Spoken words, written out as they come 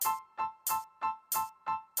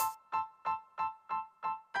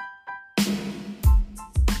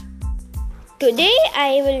Today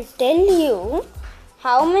I will tell you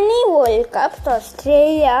how many World Cups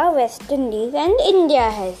Australia, West Indies and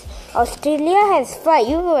India has. Australia has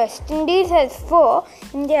 5, West Indies has 4,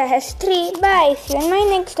 India has 3. Bye. See you in my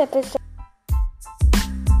next episode.